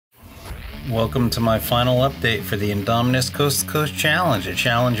Welcome to my final update for the Indomitus Coast to Coast Challenge, a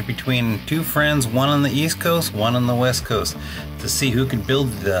challenge between two friends, one on the East Coast, one on the West Coast, to see who can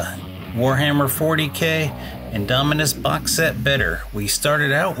build the Warhammer 40K Indomitus box set better. We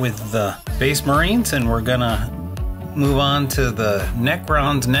started out with the Space Marines and we're gonna move on to the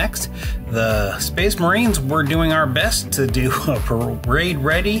Necrons next. The Space Marines, we're doing our best to do a parade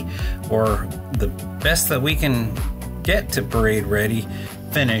ready, or the best that we can get to parade ready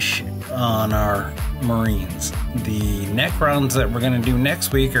finish on our Marines. The Necrons that we're going to do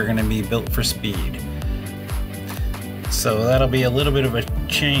next week are going to be built for speed. So that'll be a little bit of a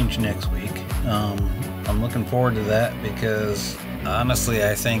change next week. I'm looking forward to that because honestly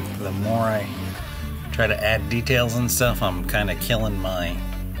I think the more I try to add details and stuff, I'm kind of killing my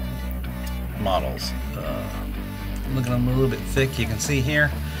models. Look at them a little bit thick, you can see here.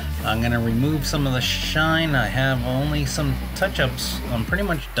 I'm going to remove some of the shine. I have only some touch-ups. I'm pretty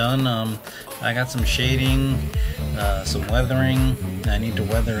much done. I got some shading, some weathering. I need to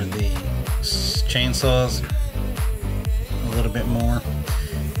weather the chainsaws a little bit more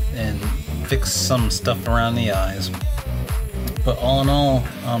and fix some stuff around the eyes. But all in all,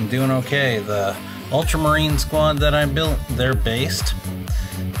 I'm doing okay. The Ultramarine squad that I built, they're based.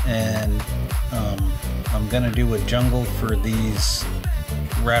 And I'm going to do a jungle for these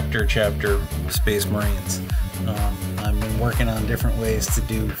Raptor chapter Space Marines. I've been working on different ways to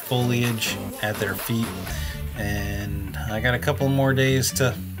do foliage at their feet, and I got a couple more days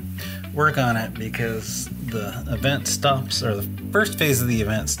to work on it because the event stops, or the first phase of the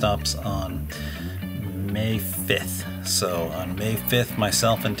event stops on May 5th. So on May 5th,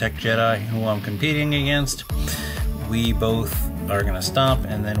 myself and Tech Jedi, who I'm competing against, we both are going to stop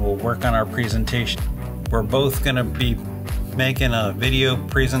and then we'll work on our presentation. We're both going to be making a video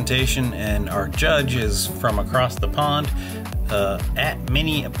presentation, and our judge is from across the pond at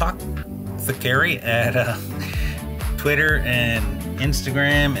Miniatures Apothecary at Twitter and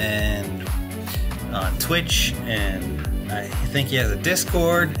Instagram and on Twitch, and I think he has a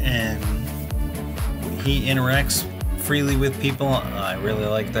Discord and he interacts freely with people. I really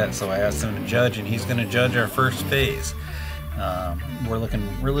like that, so I asked him to judge, and he's going to judge our first phase. We're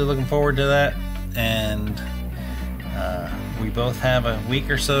really looking forward to that, and we both have a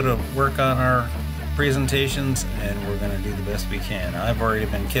week or so to work on our presentations, and we're going to do the best we can. I've already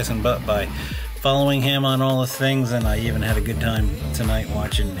been kissing butt by following him on all the things, and I even had a good time tonight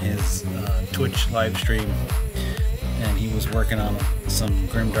watching his Twitch live stream, and he was working on some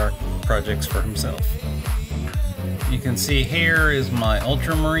grimdark projects for himself. You can see here is my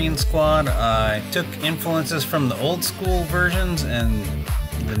Ultramarine squad. I took influences from the old school versions and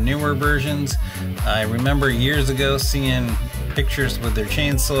the newer versions. I remember years ago seeing pictures with their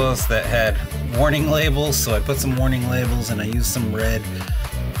chainsaws that had warning labels, so I put some warning labels and I used some red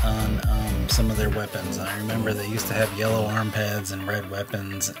on some of their weapons. I remember they used to have yellow arm pads and red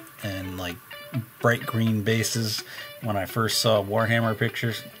weapons and like bright green bases when I first saw Warhammer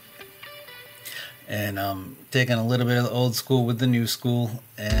pictures. And I'm taking a little bit of the old school with the new school,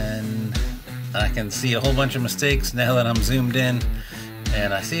 and I can see a whole bunch of mistakes now that I'm zoomed in.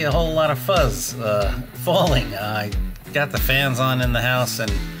 And I see a whole lot of fuzz falling. I got the fans on in the house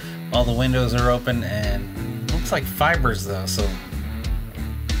and all the windows are open, and it looks like fibers though, so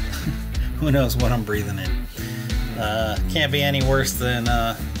who knows what I'm breathing in. Can't be any worse than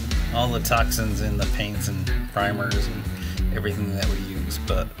all the toxins in the paints and primers and everything that we use.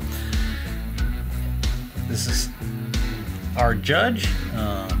 But this is our judge,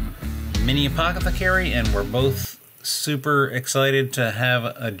 Mini Apothecary, and we're both super excited to have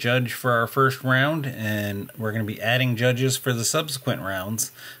a judge for our first round, and we're going to be adding judges for the subsequent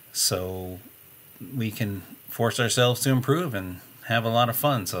rounds so we can force ourselves to improve and have a lot of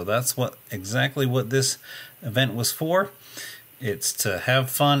fun. So that's exactly what this event was for. It's to have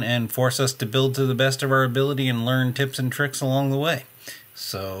fun and force us to build to the best of our ability and learn tips and tricks along the way.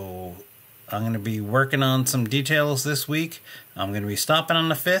 So I'm going to be working on some details this week. I'm going to be stopping on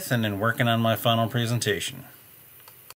the 5th and then working on my final presentation.